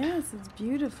like it? Yes, it's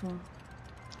beautiful.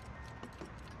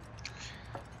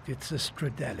 It's a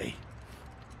Stradelli,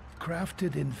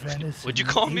 crafted in Venice Would you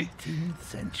in call the me? 18th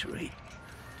century.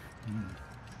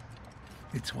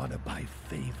 It's one of my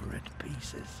favorite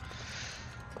pieces.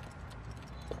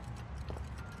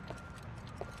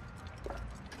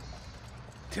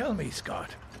 Tell me,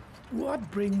 Scott,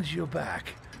 what brings you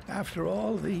back after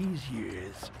all these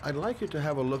years? I'd like you to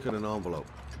have a look at an envelope.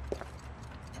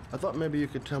 I thought maybe you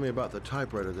could tell me about the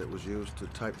typewriter that was used to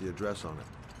type the address on it.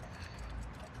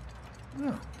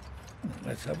 Oh,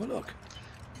 let's have a look.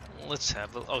 Let's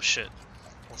have a... Oh, shit.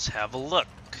 Let's have a look.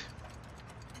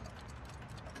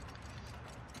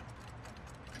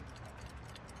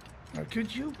 Now,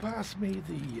 could you pass me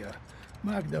the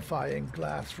magnifying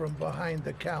glass from behind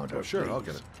the counter, Oh, sure, please? I'll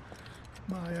get it.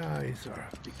 My eyes are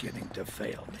beginning to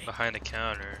fail me. Behind the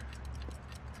counter.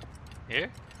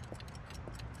 Here?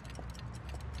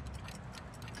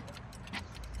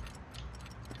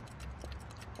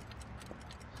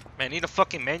 Man, I need a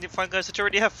fucking magnifying glass. Did you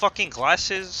already have fucking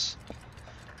glasses?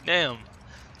 Damn.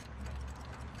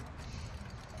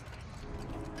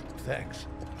 Thanks.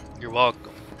 You're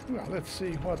welcome. Well, let's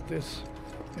see what this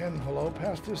envelope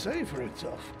has to say for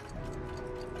itself.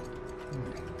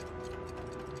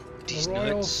 These The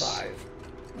Royal nuts. 5.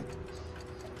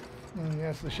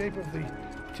 Yes, the shape of the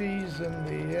T's and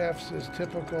the F's is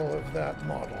typical of that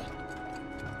model.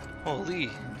 Holy.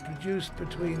 Produced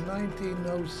between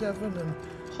 1907 and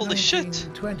Holy shit.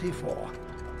 1924.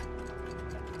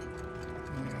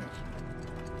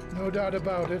 Yes. No doubt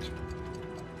about it.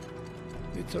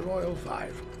 It's a Royal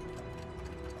 5.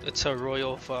 It's a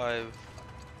Royal 5.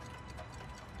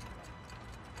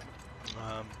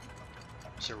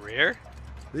 Is it rare?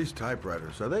 These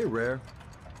typewriters, are they rare?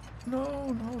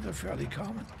 No, they're fairly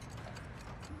common.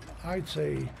 I'd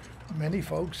say many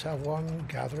folks have one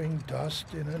gathering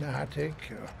dust in an attic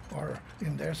or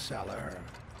in their cellar.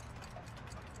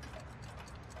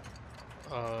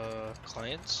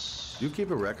 Clients? Do you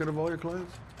keep a record of all your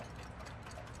clients?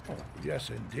 Oh, yes,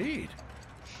 indeed.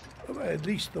 At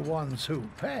least the ones who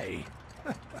pay.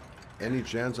 Any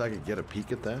chance I could get a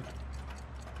peek at that?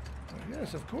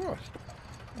 Yes, of course.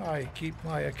 I keep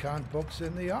my account books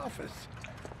in the office.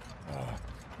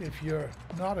 If you're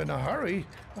not in a hurry,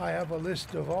 I have a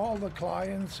list of all the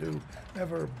clients who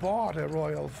ever bought a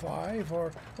Royal 5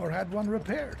 or had one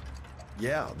repaired.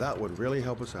 Yeah, that would really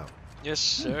help us out. Yes,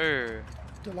 sir.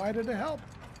 Delighted to help.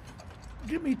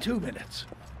 Give me 2 minutes,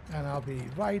 and I'll be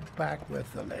right back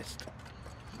with the list.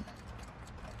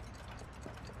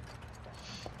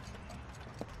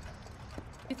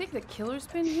 You think the killer's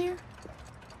been here?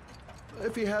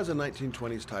 If he has a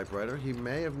 1920s typewriter, he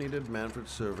may have needed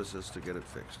Manfred's services to get it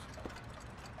fixed.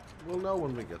 We'll know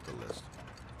when we get the list.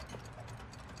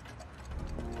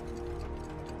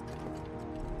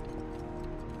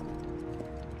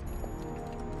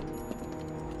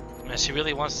 Man, she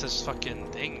really wants this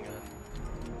fucking thing.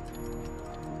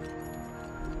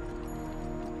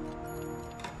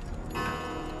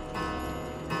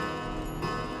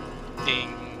 Ding,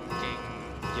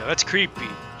 ding. Yo, that's creepy.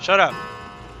 Shut up.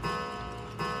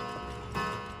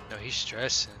 No, he's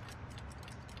stressing.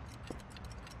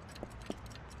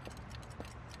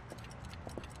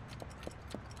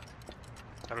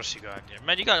 What else you got in here?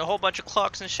 Man, you got a whole bunch of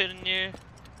clocks and shit in here.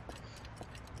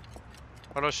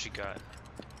 What else you got?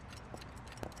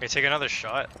 Can you take another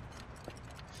shot?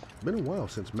 It's been a while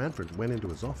since Manfred went into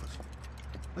his office.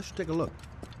 Let's take a look.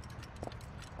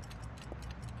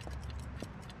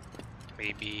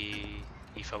 Maybe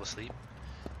he fell asleep.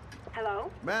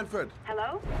 Hello? Manfred!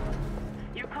 Hello?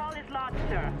 Your call is logged,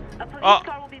 sir. A police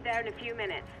car will be there in a few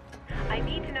minutes. I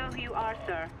need to know who you are,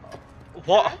 sir.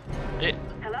 What?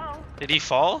 Hello? Did he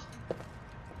fall?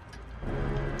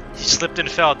 He slipped and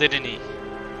fell, didn't he?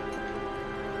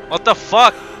 What the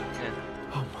fuck?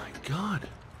 Oh my god.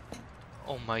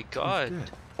 Oh my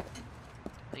god.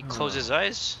 He closed his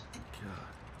eyes?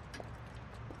 God.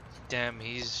 Damn,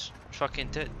 he's fucking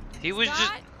dead. He was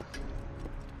Scott?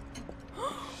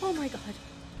 Oh my god.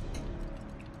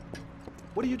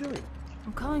 What are you doing?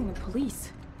 I'm calling the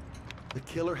police. The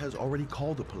killer has already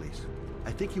called the police.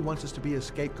 I think he wants us to be his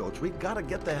scapegoats. We gotta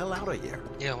get the hell out of here.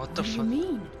 Yeah, what the fuck? What do you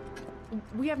mean?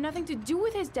 We have nothing to do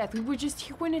with his death. We were just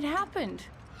here when it happened.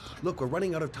 Look, we're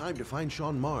running out of time to find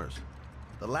Sean Mars.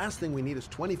 The last thing we need is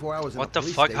 24 hours in What a the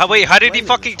police fuck? station Wait, how did he explaining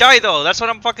fucking this die though? That's what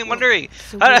I'm fucking wondering.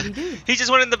 So what did he do? He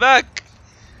just went in the back.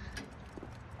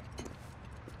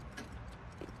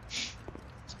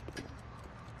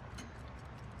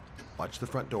 Watch the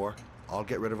front door. I'll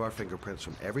get rid of our fingerprints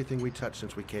from everything we touched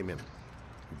since we came in.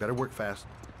 We better work fast.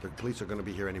 The police are going to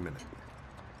be here any minute.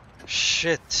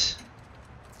 Shit.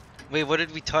 Wait, what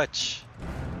did we touch?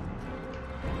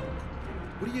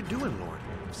 What are you doing, Lord?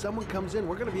 If someone comes in,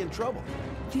 we're going to be in trouble.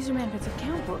 These are Manfred's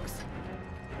account books.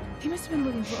 He must have been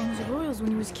looking for owners of Royals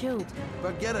when he was killed.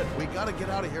 Forget it. We got to get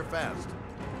out of here fast.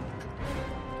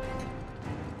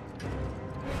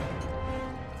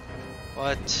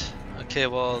 What? Okay,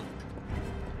 well,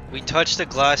 we touched the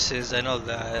glasses, I know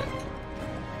that.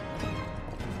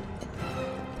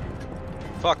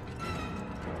 Fuck.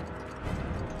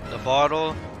 The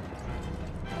bottle.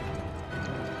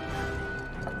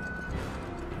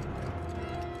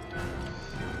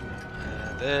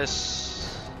 And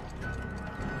this.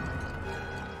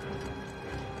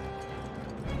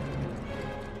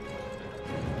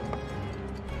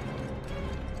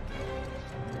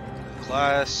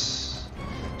 Glass.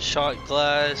 Shot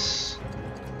glass.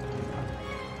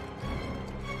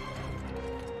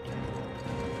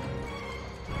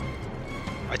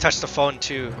 I touched the phone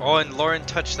too. Oh, and Lauren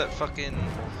touched that fucking...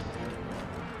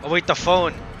 Oh wait, the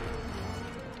phone.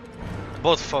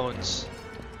 Both phones.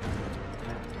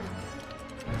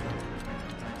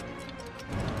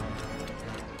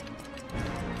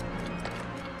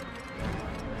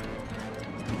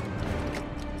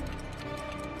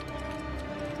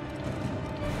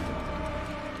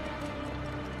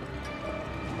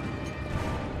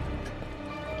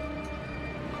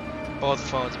 Both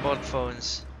phones, both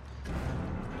phones.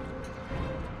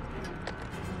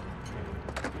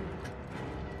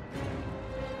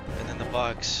 And then the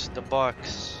box, the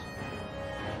box.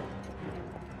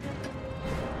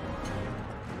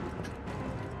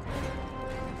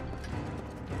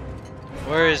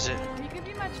 Where is it? Are you gonna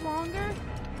be much longer?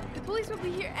 The police will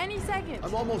be here any second.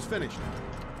 I'm almost finished.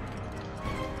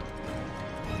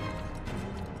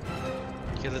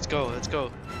 Okay, let's go. Let's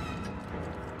go.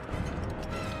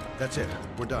 That's it.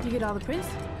 We're done. Did you get all the prints?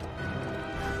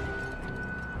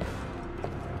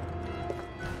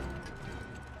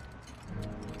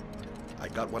 I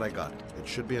got what I got. It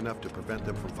should be enough to prevent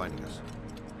them from finding us.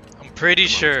 I'm pretty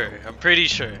sure. I'm pretty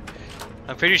sure.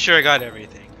 I'm pretty sure I got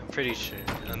everything. I'm pretty sure.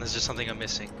 And there's just something I'm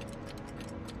missing.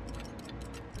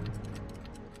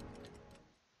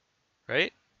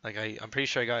 Right? Like I'm pretty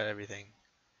sure I got everything.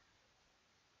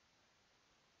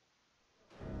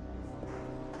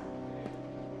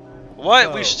 What?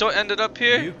 So, we still ended up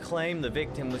here? You claim the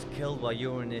victim was killed while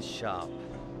you were in his shop,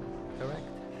 correct?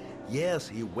 Yes,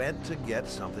 he went to get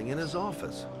something in his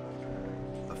office.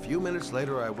 A few minutes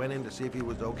later, I went in to see if he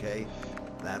was okay.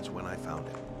 That's when I found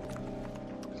him.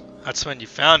 That's when you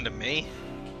found him, eh?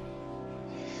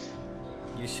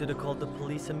 You should have called the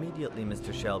police immediately,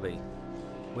 Mr. Shelby.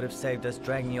 Would have saved us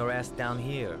dragging your ass down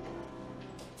here.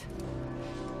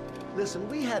 Listen,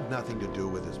 we had nothing to do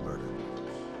with his murder.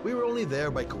 We were only there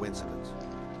by coincidence.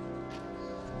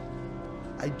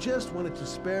 I just wanted to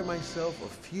spare myself a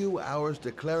few hours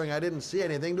declaring I didn't see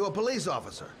anything to a police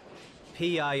officer.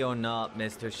 PI or not,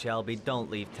 Mr. Shelby,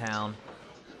 don't leave town.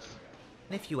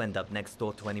 And if you end up next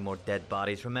door to any more dead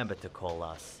bodies, remember to call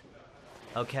us.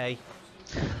 Okay?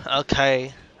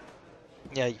 Okay.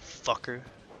 Yeah, you fucker.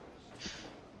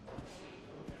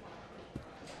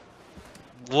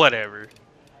 Whatever.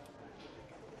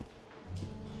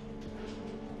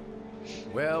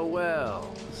 Well,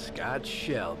 well, Scott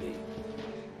Shelby.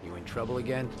 You in trouble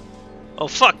again? Oh,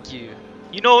 fuck you.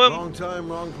 You know him? Wrong time,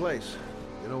 wrong place.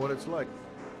 You know what it's like.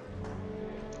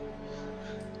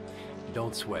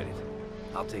 Don't sweat it.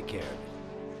 I'll take care of it.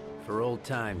 For old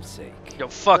time's sake. Yo,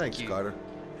 fuck Thanks, you. Carter.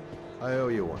 I owe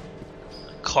you one.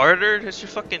 Carter? That's your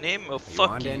fucking name? Oh, fuck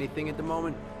you. Want anything at the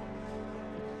moment?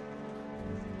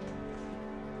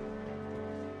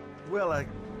 Well, I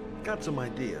got some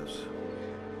ideas.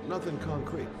 Nothing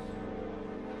concrete.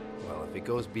 Well, if it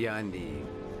goes beyond the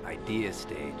idea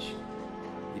stage,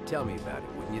 you'd tell me about it,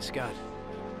 wouldn't you, Scott?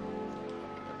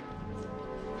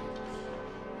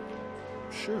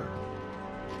 Sure.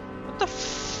 What the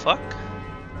fuck?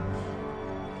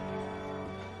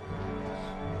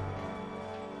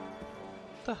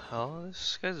 What the hell?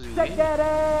 This guy's weird. Take that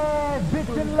ass,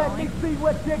 bitch, and let me see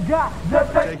what you got.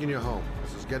 I'm taking you home.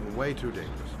 This is getting way too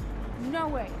dangerous. No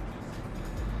way.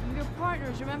 We're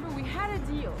partners, remember? We had a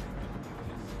deal.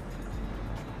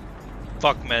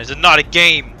 Fuck, man. It's not a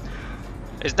game.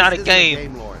 It's not This a isn't game. A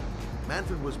game, Lauren.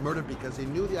 Manfred was murdered because he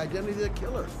knew the identity of the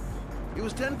killer. He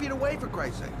was 10 feet away, for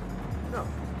Christ's sake. No.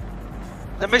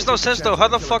 That makes no sense, though. How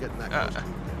the fuck?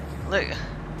 Like.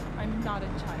 I'm not a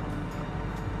child.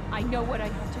 I know what I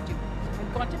have to do.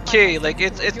 I'm going to find Okay, my like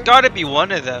senses. it's gotta be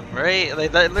one of them, right?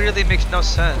 Like that literally makes no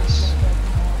sense.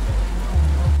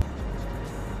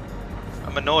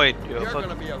 I'm annoyed. Yo, You're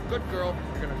gonna be a good girl.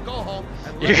 You're gonna go home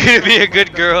and You're gonna be a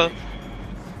good girl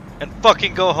and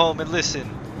fucking go home and listen.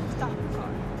 Stop the car.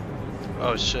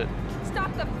 Oh shit.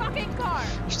 Stop the fucking car.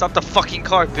 Stop the fucking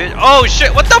car, bitch. Oh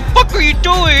shit, what the fuck are you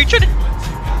doing? You're trying to...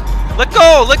 Let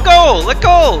go, let go, let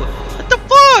go. What the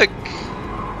fuck?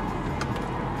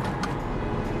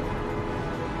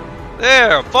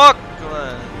 There, fuck.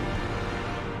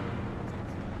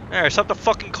 There, stop the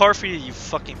fucking car for you, you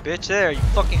fucking bitch. There, you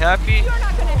fucking happy? You're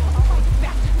not gonna help my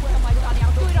back to where my body.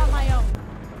 I'll do it on my own.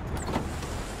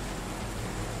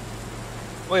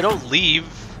 Wait, don't leave.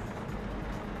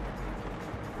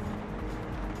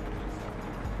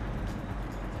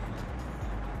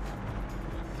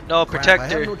 No, protect I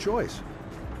her. have no choice.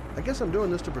 I guess I'm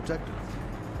doing this to protect her.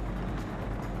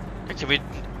 Hey, can we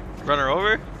run her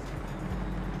over?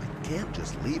 I can't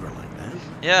just leave her like that.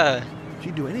 Yeah.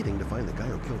 She'd do anything to find the guy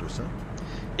who killed her son.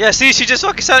 Yeah, see, she just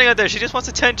fucking standing out there. She just wants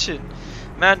attention.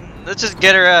 Man, let's just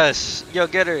get her ass. Yo,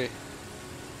 get her.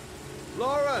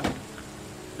 Lauren!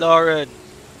 Lauren.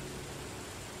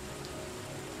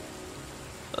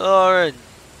 Lauren.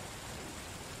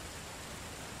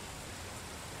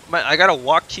 Man, I gotta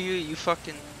walk to you, you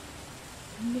fucking...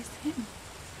 I miss him.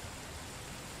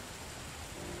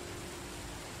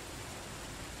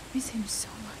 I miss him so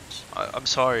much. I'm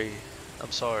sorry.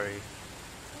 I'm sorry.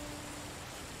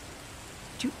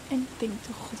 Do anything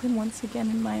to hold him once again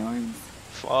in my arms.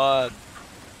 Fuck.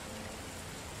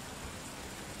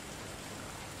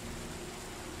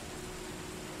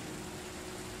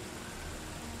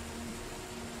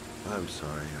 I'm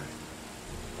sorry.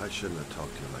 I shouldn't have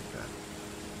talked to you like that.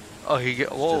 Oh, he get...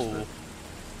 It's Whoa. just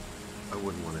that I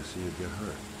wouldn't want to see you get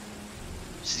hurt.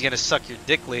 She's gonna suck your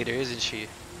dick later, isn't she?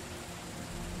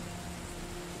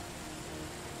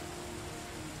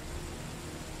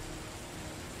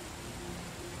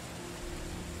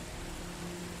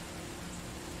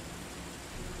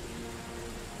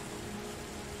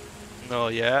 Oh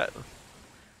yeah.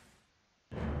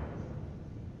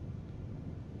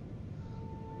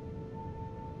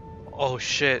 Oh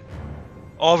shit.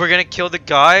 Oh, we're gonna kill the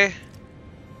guy?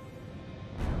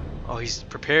 Oh, he's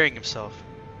preparing himself.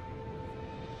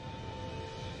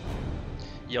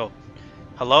 Yo.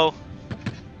 Hello?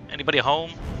 Anybody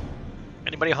home?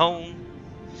 Anybody home?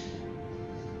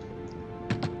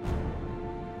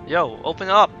 Yo, open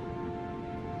up.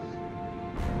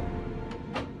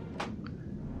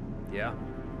 Yeah?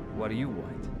 What do you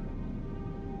want?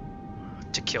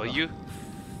 To kill you?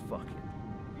 Fuck it.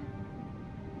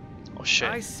 Oh shit.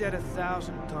 I said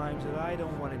 1,000 times that I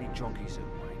don't want any junkies at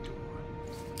my door.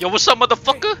 Yo, what's up,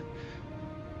 motherfucker?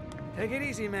 Take it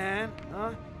easy, man.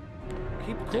 Huh?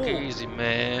 Keep cool. Take it easy,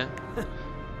 man.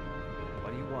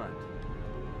 What do you want?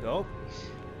 Dope?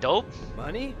 Dope?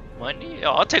 Money? Money?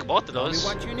 Oh, I'll take both of Tell me those.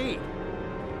 what you need.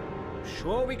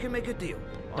 Sure, we can make a deal.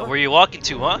 Now, where you walking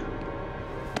to, huh?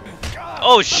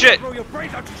 Oh shit!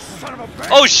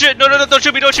 Oh shit! No, no, no! Don't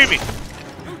shoot me! Don't shoot me!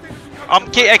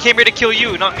 I came here to kill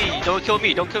you, not me. Don't kill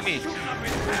me! Don't kill me!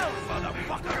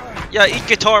 Yeah, eat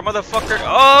guitar, motherfucker!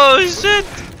 Oh shit!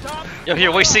 Yo,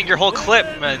 you're wasting your whole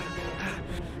clip, man.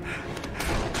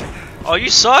 Oh,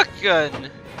 you suck, gun.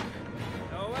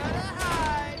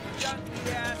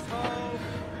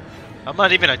 I'm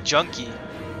not even a junkie.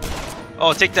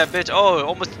 Oh, take that, bitch! Oh,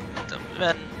 almost,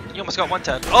 man. You almost got one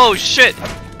tap. Oh shit!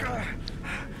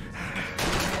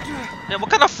 Man, what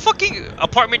kind of fucking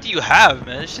apartment do you have,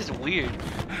 man? This shit's weird.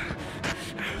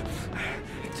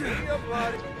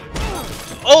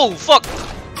 Oh, fuck!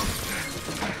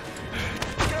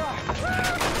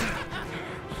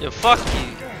 Yo, fuck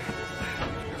you.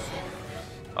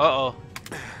 Uh-oh.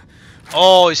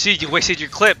 Oh, see, you wasted your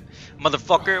clip,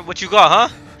 motherfucker. What you got,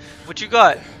 huh? What you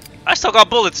got? I still got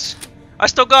bullets. I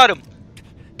still got him.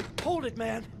 Hold it,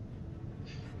 man.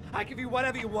 I give you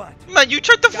whatever you want. Man, you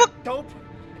tried to fuck. Dope?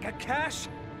 I got cash?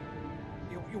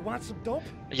 You want some dope?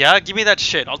 Yeah, give me that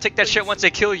shit. I'll take that shit once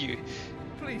I kill you.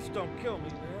 Please don't kill me,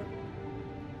 man.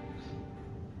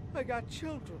 I got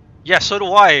children. Yeah, so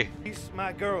do I. These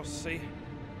my girls, see?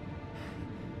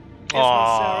 Here's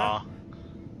Aww. Sarah.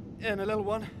 And a little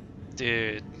one.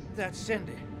 Dude. That's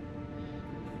Cindy.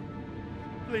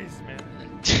 Please, man.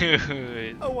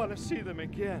 Dude. I want to see them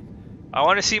again. I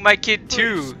want to see my kid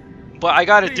too. But I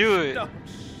gotta Please do it. Don't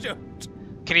shoot.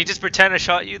 Can you just pretend I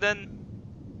shot you then?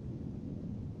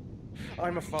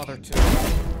 I'm a father too.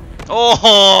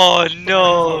 Oh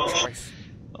no!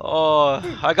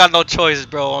 Oh, I got no choice,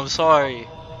 bro. I'm sorry.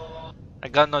 I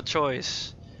got no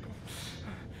choice.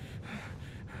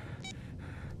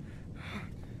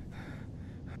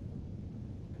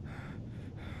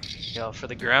 Yo, for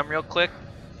the gram real quick.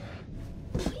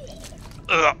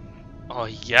 Ugh. Oh,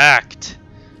 yacked.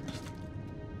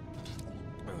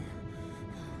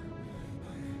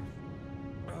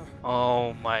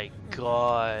 Oh my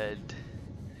god.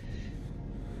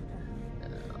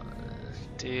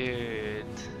 Dude.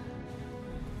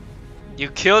 You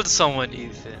killed someone,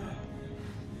 Ethan.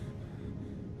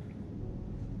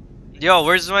 Yo,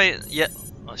 where's my... Yeah.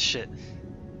 Oh shit.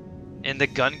 In the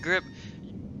gun grip?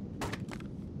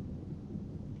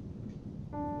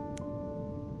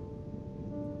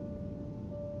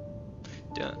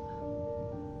 Done.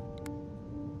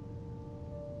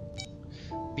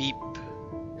 Beep.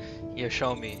 Here,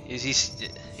 show me. Is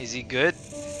he good?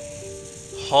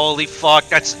 Holy fuck,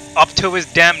 that's up to his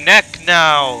damn neck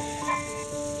now.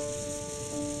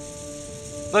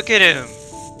 Look at him.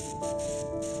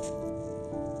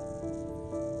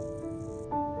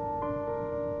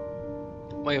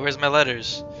 Wait, where's my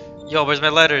letters? Yo, where's my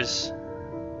letters?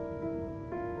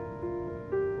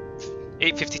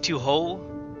 852 whole?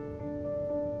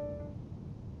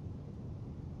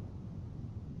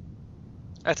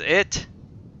 That's it?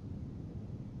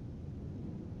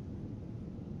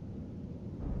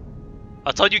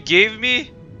 That's all you gave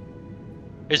me?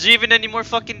 Is there even any more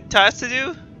fucking tasks to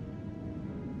do?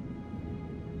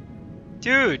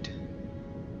 Dude.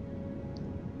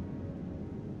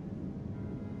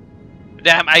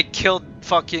 Damn, I killed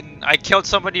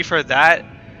somebody for that?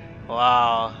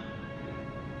 Wow.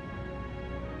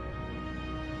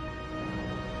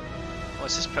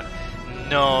 What's this?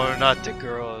 No, not the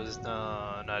girls.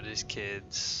 No, not his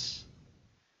kids.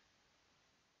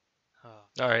 Oh.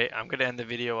 Alright, I'm gonna end the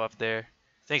video up there.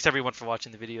 Thanks everyone for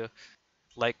watching the video.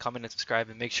 Like, comment, and subscribe,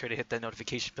 and make sure to hit that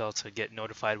notification bell to get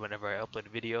notified whenever I upload a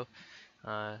video.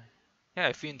 yeah,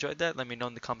 if you enjoyed that, let me know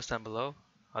in the comments down below.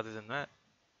 Other than that,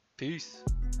 peace.